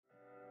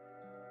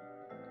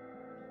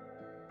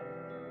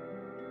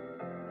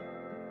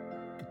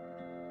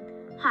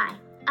Hi,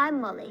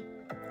 I'm Molly,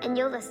 and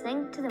you're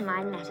listening to the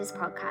Mind Matters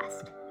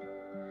podcast.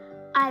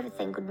 I have a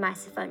thing called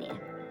misophonia,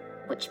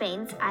 which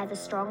means I have a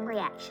strong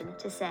reaction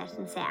to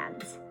certain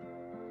sounds.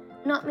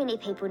 Not many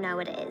people know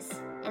what it is,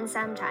 and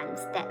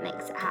sometimes that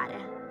makes it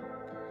harder.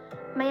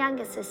 My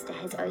younger sister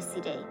has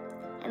OCD,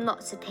 and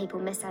lots of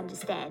people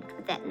misunderstand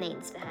what that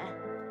means for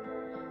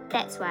her.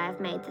 That's why I've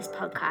made this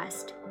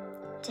podcast,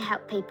 to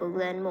help people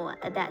learn more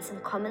about some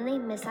commonly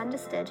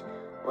misunderstood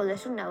or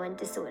little known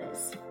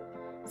disorders,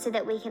 so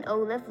that we can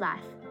all live life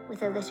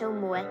with a little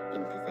more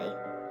empathy.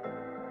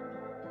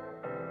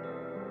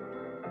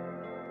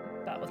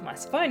 But with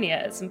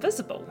misophonia, it's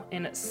invisible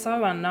and it's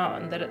so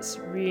unknown that it's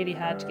really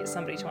hard to get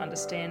somebody to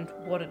understand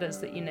what it is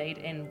that you need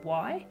and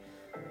why.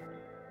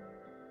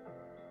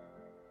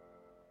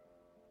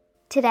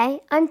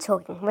 Today, I'm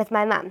talking with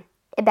my mum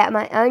about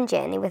my own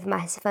journey with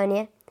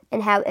misophonia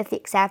and how it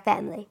affects our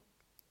family.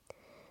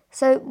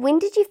 So, when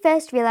did you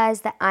first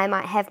realise that I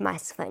might have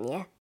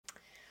misophonia?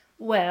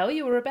 Well,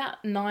 you were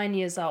about 9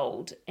 years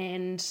old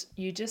and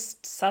you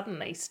just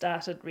suddenly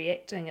started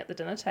reacting at the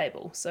dinner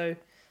table. So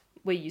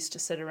we used to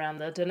sit around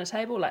the dinner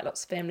table like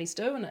lots of families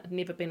do, and it had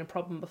never been a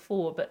problem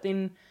before. But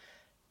then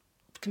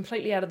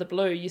completely out of the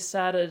blue, you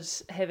started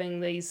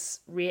having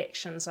these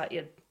reactions like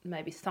you'd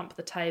maybe thump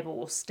the table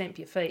or stamp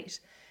your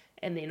feet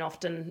and then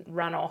often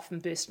run off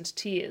and burst into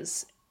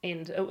tears.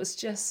 And it was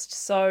just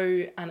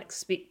so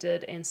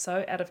unexpected and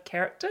so out of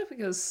character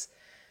because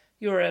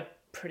you're a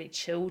pretty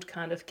chilled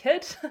kind of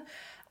kid.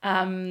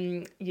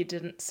 You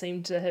didn't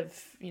seem to have,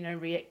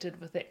 reacted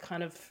with that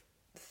kind of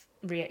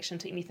reaction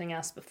to anything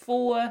else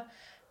before.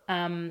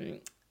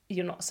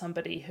 You're not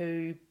somebody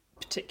who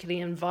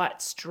particularly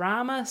invites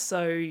drama,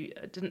 so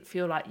it didn't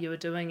feel like you were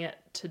doing it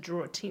to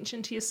draw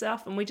attention to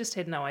yourself, and we just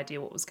had no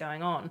idea what was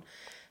going on.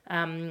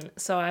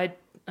 So I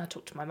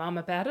talked to my mum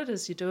about it,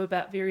 as you do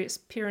about various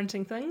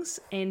parenting things,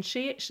 and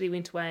she actually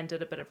went away and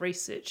did a bit of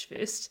research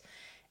first,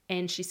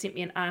 and she sent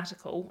me an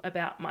article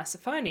about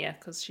misophonia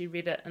because she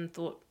read it and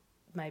thought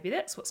maybe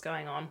that's what's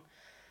going on.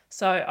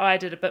 So I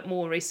did a bit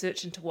more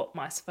research into what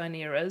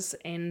misophonia is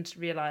and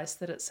realised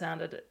that it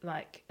sounded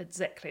like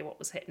exactly what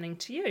was happening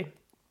to you.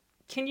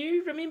 Can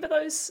you remember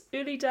those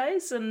early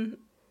days and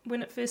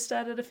when it first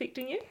started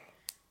affecting you?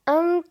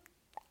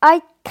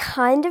 I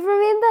kind of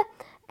remember,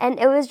 and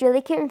it was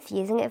really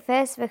confusing at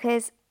first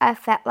because I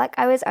felt like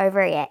I was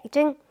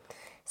overreacting,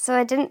 so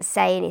I didn't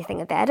say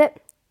anything about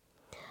it.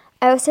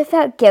 I also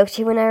felt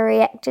guilty when I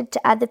reacted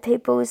to other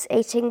people's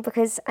eating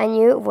because I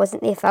knew it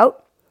wasn't their fault,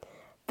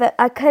 but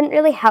I couldn't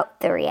really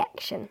help the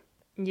reaction.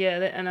 Yeah,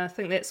 and I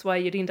think that's why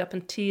you'd end up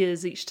in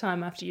tears each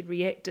time after you'd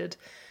reacted,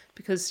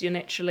 because you're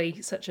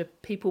naturally such a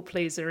people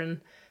pleaser,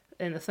 and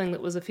the thing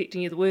that was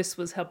affecting you the worst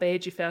was how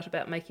bad you felt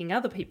about making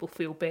other people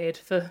feel bad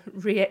for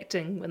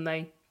reacting when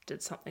they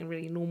did something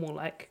really normal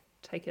like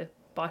take a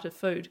bite of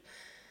food.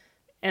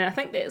 And I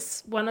think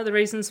that's one of the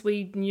reasons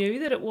we knew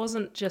that it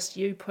wasn't just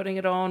you putting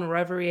it on or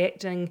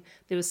overreacting.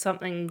 There was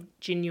something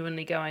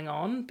genuinely going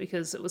on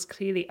because it was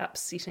clearly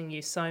upsetting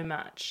you so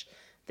much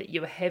that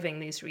you were having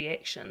these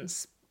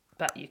reactions,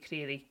 but you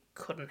clearly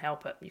couldn't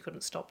help it. You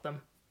couldn't stop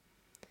them.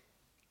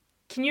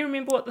 Can you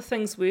remember what the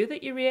things were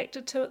that you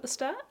reacted to at the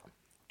start?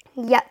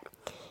 Yep.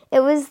 It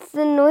was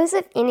the noise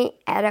of any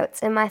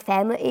adults in my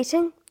family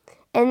eating,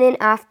 and then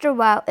after a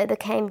while it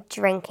became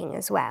drinking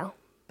as well.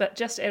 But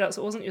just adults,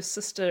 it wasn't your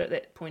sister at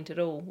that point at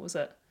all, was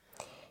it?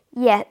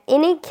 Yeah,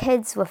 any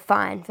kids were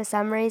fine for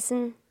some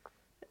reason.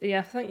 Yeah,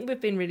 I think we've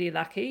been really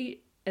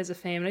lucky as a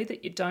family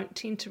that you don't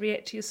tend to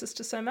react to your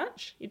sister so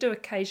much. You do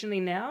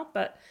occasionally now,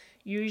 but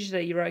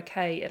usually you're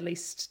okay at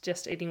least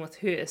just eating with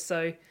her.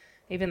 So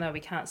even though we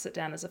can't sit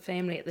down as a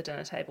family at the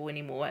dinner table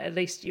anymore, at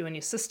least you and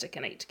your sister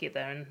can eat together,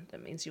 and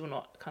that means you're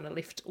not kind of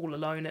left all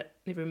alone at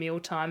every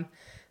meal time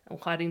or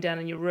hiding down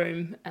in your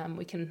room.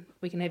 We can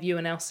have you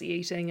and Elsie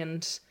eating,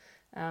 and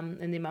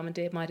then mum and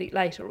dad might eat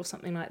later or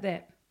something like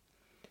that.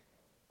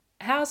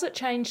 How's it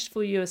changed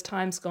for you as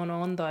time's gone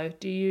on, though?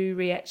 Do you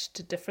react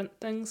to different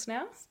things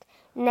now?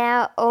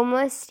 Now,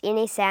 almost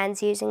any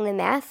sounds using the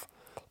mouth,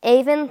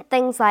 even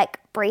things like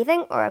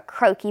breathing or a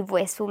croaky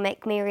voice, will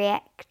make me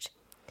react.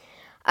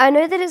 I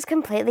know that it's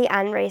completely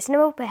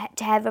unreasonable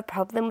to have a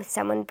problem with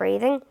someone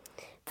breathing,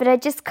 but I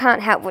just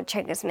can't help what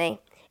triggers me.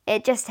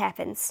 It just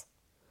happens.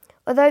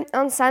 Although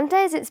on some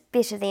days it's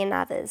better than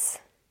others.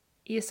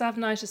 Yes, I've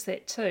noticed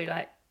that too.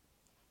 Like,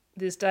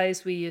 there's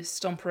days where you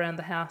stomp around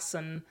the house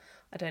and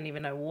I don't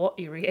even know what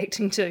you're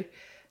reacting to.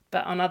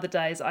 But on other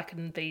days, I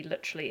can be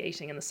literally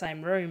eating in the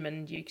same room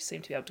and you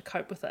seem to be able to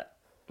cope with it.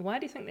 Why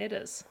do you think that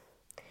is?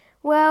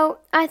 Well,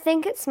 I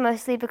think it's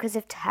mostly because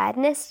of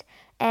tiredness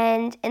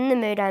and in the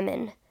mood I'm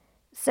in.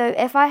 So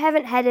if I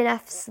haven't had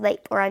enough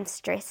sleep or I'm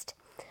stressed,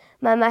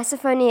 my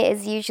misophonia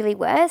is usually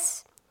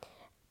worse.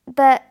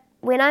 But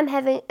when I'm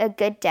having a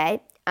good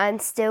day, I'm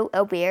still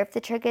aware of the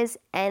triggers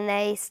and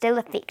they still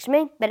affect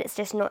me, but it's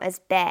just not as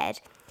bad.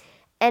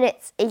 And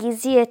it's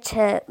easier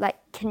to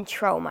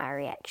control my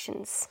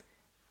reactions.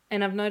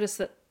 And I've noticed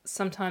that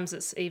sometimes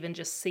it's even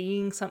just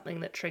seeing something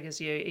that triggers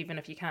you, even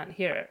if you can't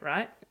hear it,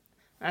 right?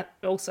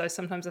 Also,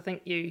 sometimes I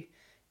think you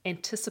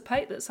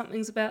anticipate that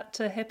something's about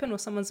to happen or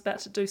someone's about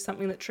to do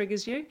something that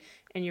triggers you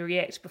and you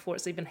react before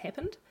it's even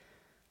happened?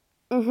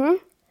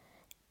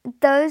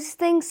 Those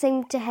things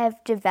seem to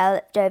have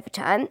developed over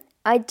time.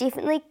 I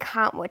definitely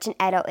can't watch an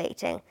adult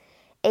eating,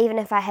 even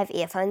if I have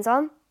earphones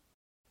on.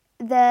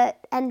 The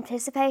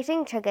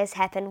anticipating triggers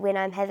happen when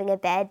I'm having a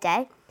bad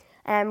day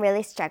and I'm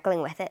really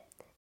struggling with it.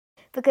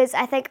 Because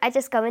I think I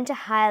just go into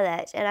high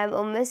alert and I'm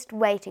almost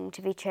waiting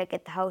to be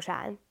triggered the whole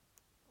time.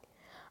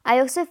 I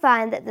also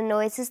find that the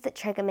noises that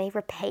trigger me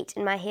repeat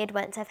in my head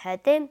once I've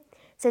heard them.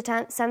 So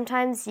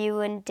sometimes you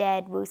and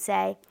Dad will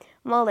say,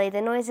 "Molly, the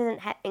noise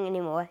isn't happening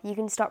anymore. You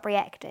can stop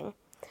reacting."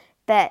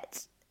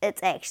 But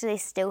it's actually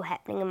still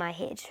happening in my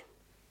head.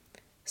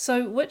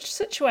 So which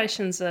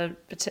situations are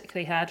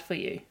particularly hard for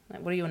you?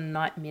 Like, what are your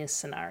nightmare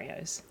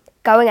scenarios?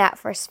 Going out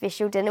for a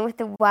special dinner with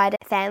the wider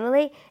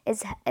family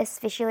is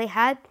especially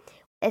hard,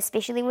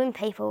 especially when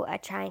people are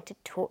trying to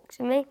talk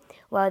to me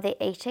while they're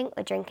eating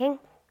or drinking.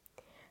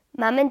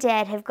 Mum and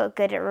Dad have got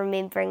good at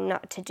remembering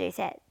not to do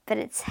that, but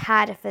it's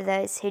harder for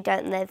those who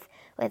don't live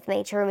with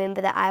me to remember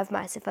that I have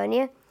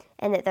misophonia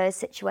and that those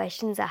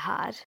situations are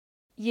hard.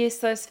 Yes,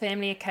 those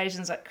family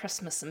occasions like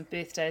Christmas and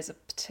birthdays are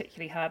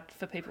particularly hard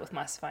for people with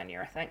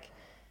misophonia, I think.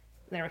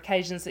 They're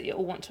occasions that you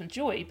all want to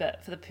enjoy,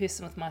 but for the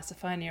person with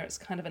misophonia, it's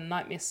kind of a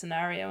nightmare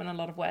scenario in a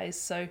lot of ways.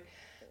 So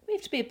we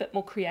have to be a bit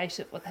more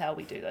creative with how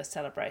we do those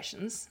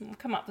celebrations. We'll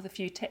come up with a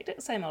few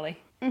tactics, eh, Molly?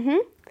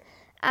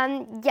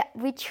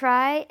 We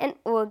try and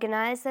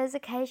organise those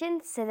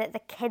occasions so that the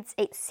kids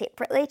eat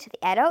separately to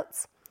the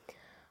adults.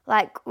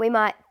 Like, we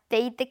might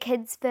feed the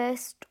kids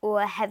first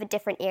or have a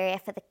different area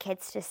for the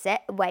kids to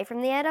sit away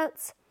from the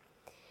adults.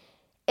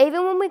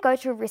 Even when we go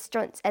to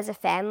restaurants as a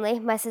family,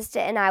 my sister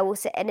and I will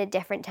sit at a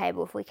different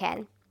table if we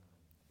can.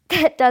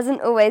 That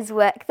doesn't always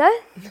work though.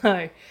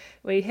 No,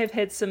 we have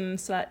had some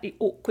slightly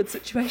awkward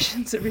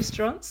situations at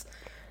restaurants.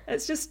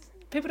 It's just,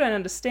 people don't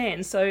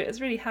understand, so it's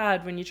really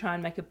hard when you try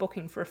and make a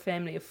booking for a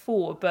family of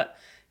 4, but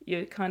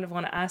you kind of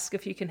want to ask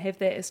if you can have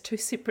that as 2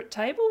 separate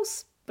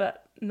tables,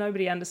 but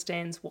nobody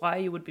understands why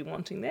you would be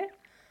wanting that.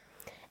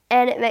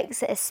 And it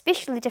makes it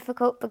especially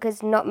difficult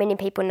because not many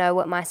people know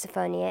what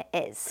misophonia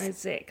is.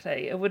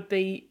 Exactly. It would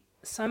be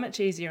so much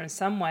easier in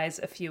some ways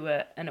if you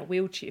were in a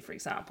wheelchair, for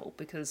example,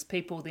 because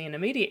people then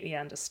immediately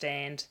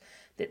understand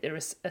that there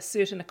are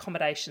certain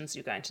accommodations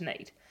you're going to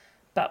need.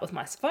 But with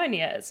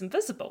misophonia, it's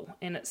invisible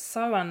and it's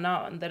so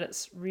unknown that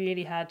it's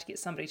really hard to get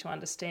somebody to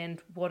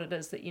understand what it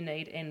is that you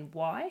need and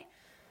why.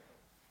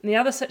 And the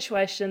other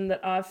situation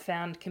that I've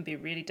found can be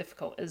really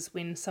difficult is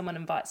when someone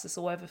invites us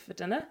all over for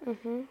dinner.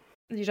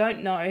 You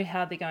don't know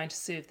how they're going to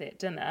serve that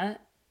dinner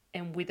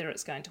and whether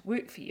it's going to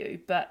work for you,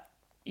 but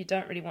you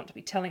don't really want to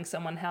be telling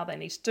someone how they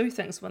need to do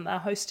things when they're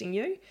hosting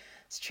you.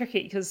 It's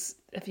tricky because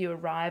if you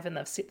arrive and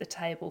they've set the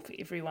table for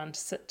everyone to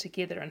sit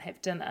together and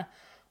have dinner,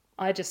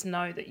 I just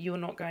know that you're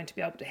not going to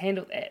be able to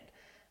handle that.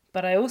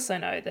 But I also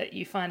know that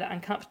you find it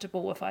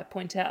uncomfortable if I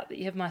point out that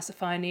you have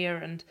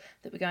misophonia and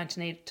that we're going to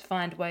need to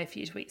find a way for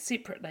you to eat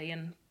separately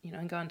and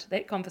go into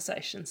that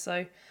conversation.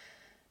 So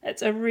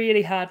it's a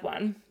really hard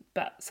one,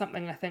 but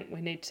something I think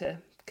we need to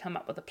come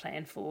up with a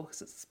plan for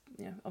because it's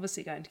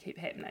obviously going to keep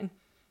happening.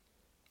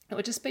 It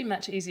would just be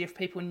much easier if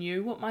people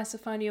knew what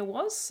misophonia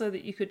was so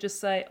that you could just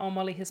say, "Oh,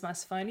 Molly has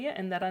misophonia,"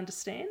 and they'd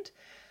understand.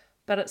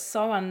 But it's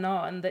so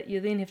unknown that you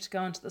then have to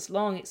go into this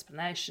long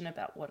explanation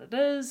about what it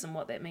is and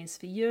what that means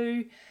for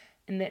you,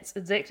 and that's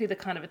exactly the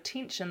kind of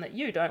attention that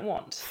you don't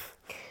want.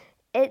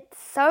 It's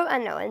so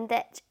unknown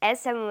that as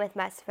someone with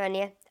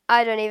misophonia,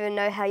 I don't even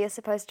know how you're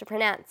supposed to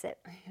pronounce it.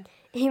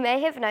 You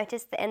may have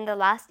noticed that in the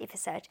last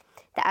episode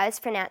that I was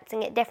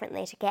pronouncing it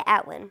differently to Kat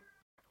Outwin.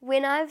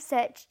 When I've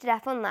searched it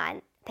up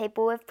online,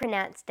 people have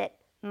pronounced it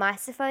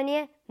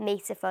misophonia,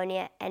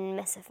 misophonia, and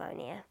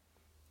misophonia.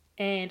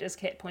 And as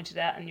Kat pointed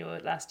out in your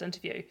last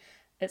interview,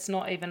 it's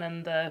not even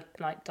in the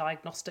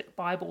diagnostic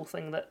Bible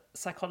thing that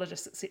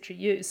psychologists etc.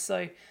 use.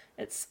 So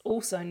it's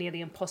also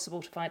nearly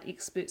impossible to find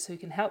experts who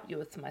can help you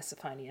with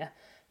misophonia,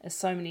 as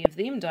so many of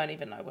them don't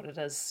even know what it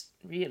is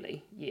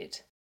really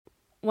yet.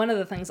 One of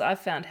the things I've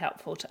found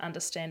helpful to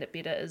understand it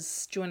better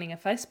is joining a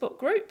Facebook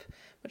group,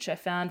 which I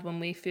found when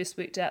we first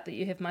worked out that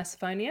you have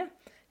misophonia.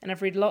 And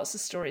I've read lots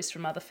of stories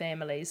from other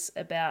families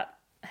about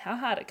how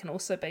hard it can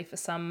also be for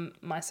some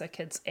miso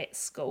kids at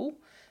school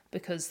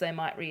because they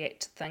might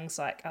react to things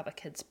like other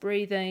kids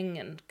breathing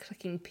and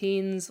clicking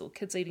pens or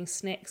kids eating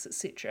snacks,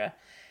 etc.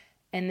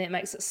 And that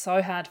makes it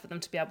so hard for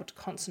them to be able to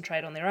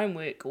concentrate on their own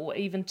work or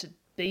even to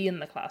be in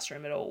the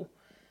classroom at all.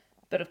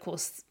 But of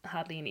course,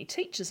 hardly any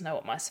teachers know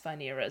what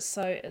misophonia is,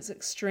 so it's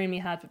extremely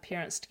hard for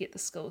parents to get the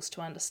schools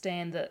to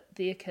understand that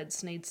their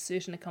kids need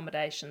certain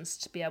accommodations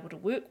to be able to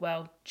work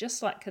well,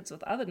 just like kids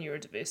with other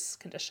neurodiverse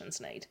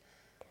conditions need.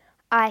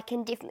 I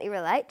can definitely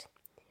relate.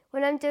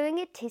 When I'm doing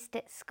a test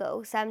at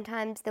school,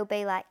 sometimes there'll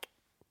be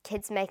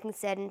kids making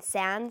certain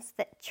sounds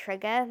that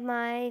trigger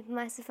my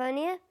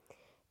misophonia,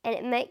 and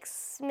it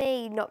makes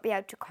me not be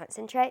able to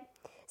concentrate.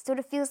 It sort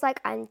of feels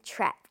like I'm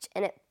trapped,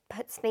 and it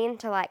puts me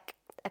into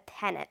a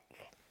panic.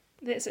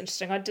 That's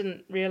interesting. I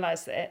didn't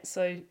realise that,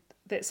 so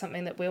that's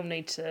something that we'll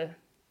need to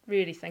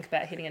really think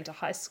about heading into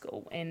high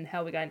school and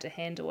how we're going to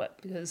handle it,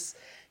 because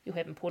you'll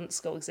have important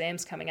school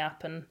exams coming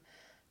up and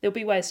there'll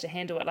be ways to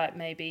handle it, like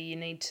maybe you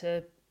need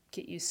to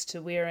get used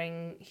to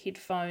wearing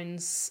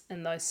headphones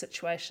in those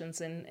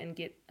situations and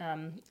get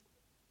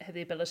have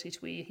the ability to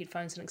wear your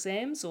headphones in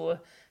exams, or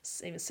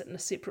even sit in a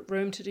separate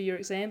room to do your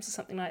exams or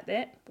something like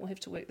that. We'll have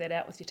to work that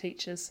out with your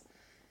teachers.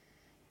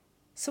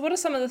 So what are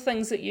some of the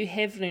things that you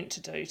have learnt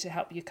to do to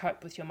help you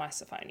cope with your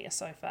misophonia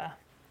so far?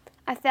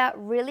 I felt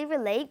really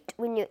relieved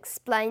when you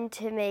explained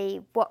to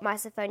me what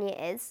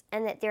misophonia is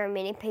and that there are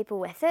many people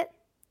with it.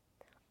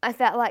 I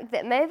felt like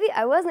that maybe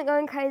I wasn't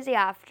going crazy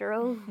after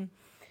all.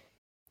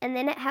 And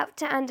then it helped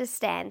to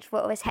understand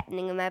what was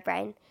happening in my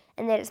brain,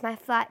 and that it's my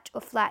fight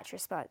or flight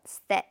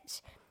response that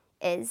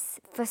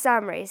is, for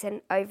some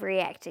reason,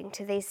 overreacting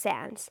to these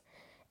sounds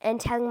and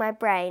telling my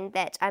brain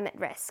that I'm at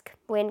risk,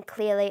 when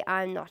clearly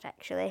I'm not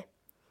actually.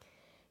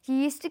 You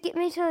used to get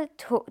me to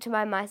talk to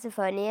my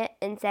misophonia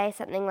and say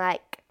something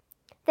like,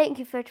 "Thank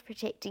you for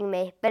protecting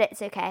me, but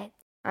it's okay,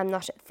 I'm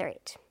not at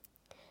threat."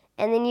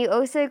 And then you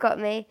also got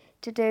me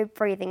to do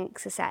breathing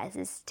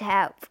exercises to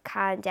help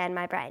calm down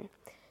my brain.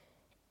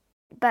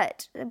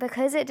 But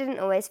because it didn't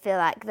always feel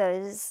like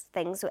those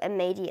things were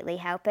immediately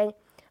helping,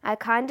 I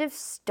kind of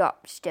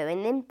stopped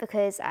doing them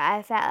because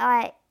I felt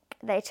like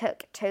they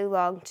took too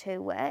long to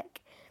work.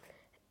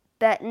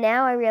 But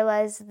now I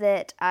realise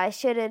that I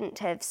shouldn't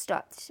have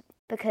stopped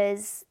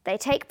because they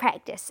take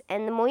practice,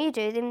 and the more you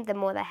do them, the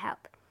more they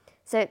help.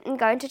 So I'm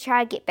going to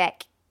try and get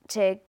back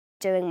to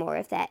doing more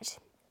of that.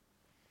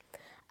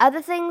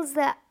 Other things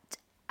that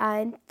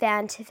I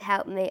found to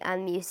help me are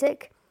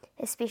music,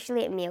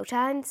 especially at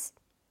mealtimes.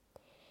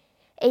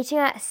 Eating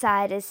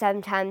outside is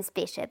sometimes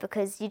better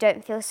because you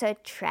don't feel so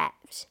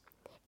trapped.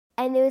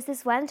 And there was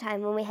this one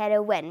time when we had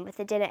a win with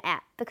the dinner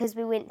out because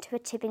we went to a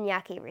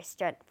teppanyaki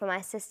restaurant for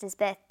my sister's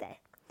birthday.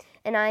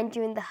 And I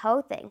enjoyed the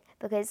whole thing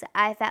because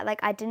I felt like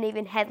I didn't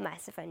even have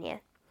misophonia,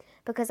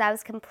 because I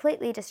was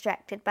completely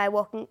distracted by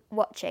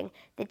watching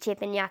the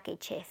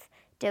teppanyaki chef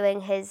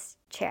doing his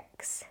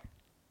tricks.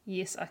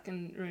 Yes, I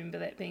can remember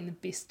that being the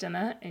best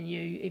dinner, and you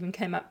even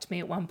came up to me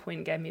at one point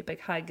and gave me a big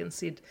hug and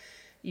said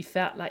you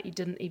felt like you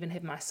didn't even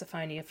have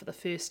misophonia for the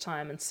first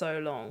time in so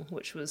long,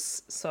 which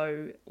was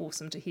so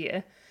awesome to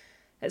hear.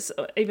 It's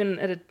even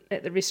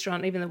at the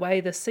restaurant, even the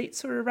way the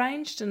seats were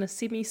arranged in a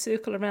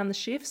semicircle around the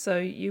chef, so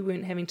you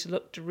weren't having to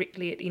look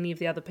directly at any of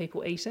the other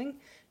people eating.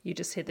 You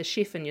just had the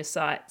chef in your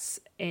sights,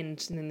 and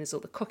then there's all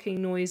the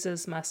cooking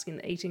noises, masking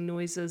the eating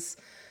noises.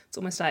 It's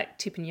almost like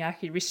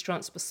teppanyaki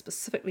restaurants were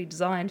specifically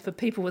designed for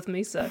people with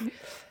miso.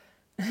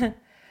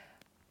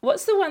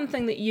 What's the one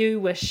thing that you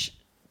wish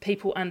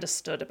people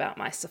understood about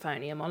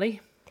misophonia,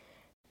 Molly?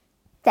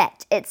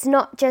 That it's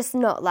not just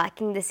not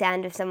liking the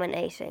sound of someone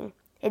eating.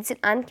 It's an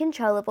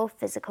uncontrollable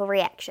physical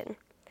reaction.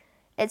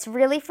 It's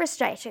really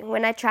frustrating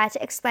when I try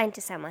to explain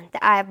to someone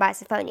that I have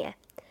misophonia,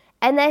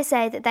 and they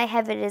say that they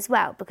have it as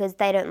well because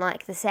they don't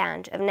like the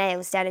sound of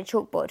nails down a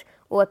chalkboard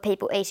or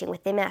people eating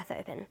with their mouth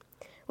open,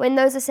 when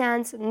those are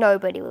sounds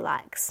nobody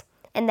likes,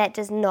 and that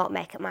does not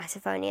make it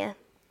misophonia.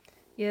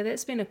 Yeah,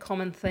 that's been a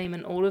common theme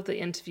in all of the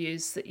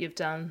interviews that you've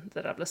done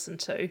that I've listened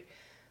to.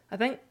 I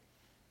think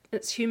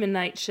it's human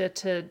nature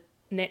to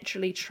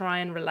naturally try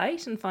and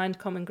relate and find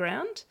common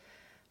ground,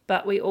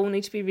 but we all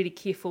need to be really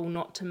careful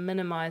not to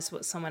minimise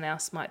what someone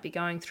else might be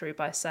going through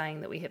by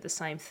saying that we have the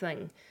same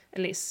thing,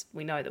 unless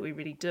we know that we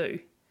really do.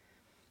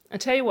 I'll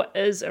tell you what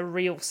is a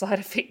real side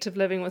effect of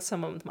living with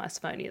someone with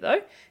misophonia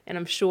though, and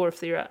I'm sure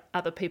if there are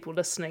other people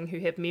listening who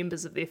have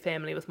members of their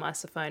family with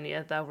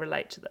misophonia, they'll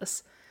relate to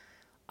this.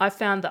 I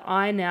found that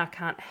I now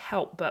can't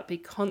help but be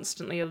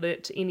constantly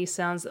alert to any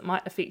sounds that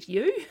might affect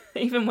you,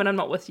 even when I'm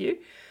not with you.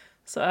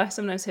 So I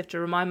sometimes have to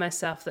remind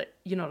myself that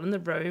you're not in the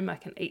room, I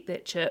can eat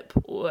that chip,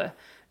 or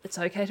it's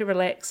okay to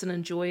relax and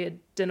enjoy a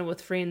dinner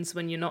with friends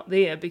when you're not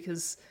there,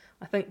 because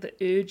I think the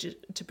urge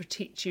to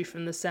protect you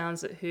from the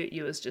sounds that hurt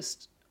you is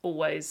just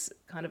always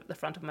kind of at the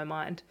front of my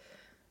mind.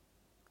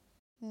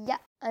 Yeah,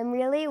 I'm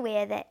really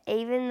aware that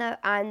even though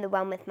I'm the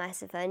one with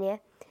misophonia,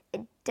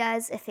 it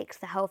does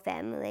affect the whole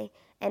family,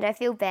 and I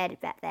feel bad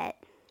about that.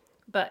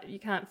 But you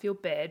can't feel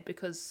bad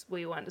because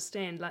we all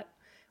understand, like,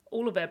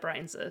 all of our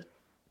brains are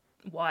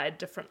wired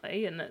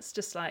differently, and it's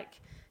just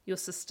like your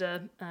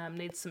sister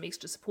needs some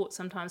extra support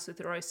sometimes with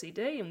her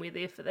OCD, and we're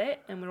there for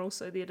that, and we're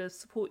also there to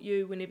support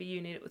you whenever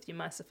you need it with your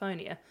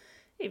misophonia,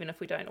 even if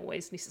we don't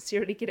always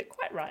necessarily get it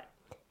quite right.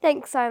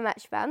 Thanks so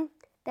much, Mum.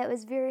 That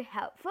was very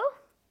helpful.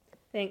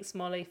 Thanks,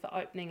 Molly, for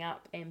opening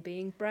up and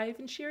being brave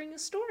and sharing your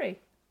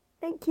story.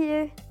 Thank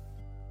you.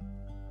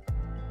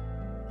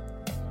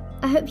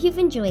 I hope you've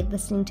enjoyed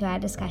listening to our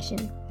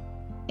discussion.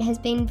 It has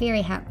been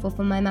very helpful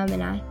for my mum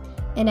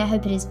and I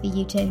hope it is for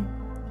you too.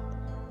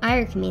 I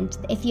recommend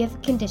that if you have a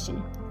condition,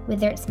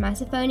 whether it's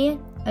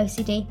misophonia,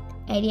 OCD,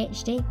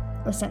 ADHD,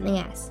 or something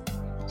else,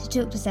 to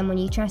talk to someone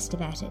you trust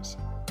about it.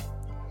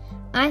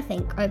 I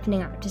think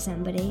opening up to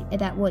somebody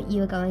about what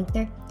you are going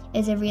through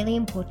is a really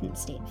important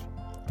step,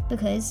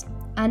 because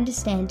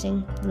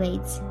understanding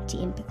leads to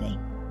empathy.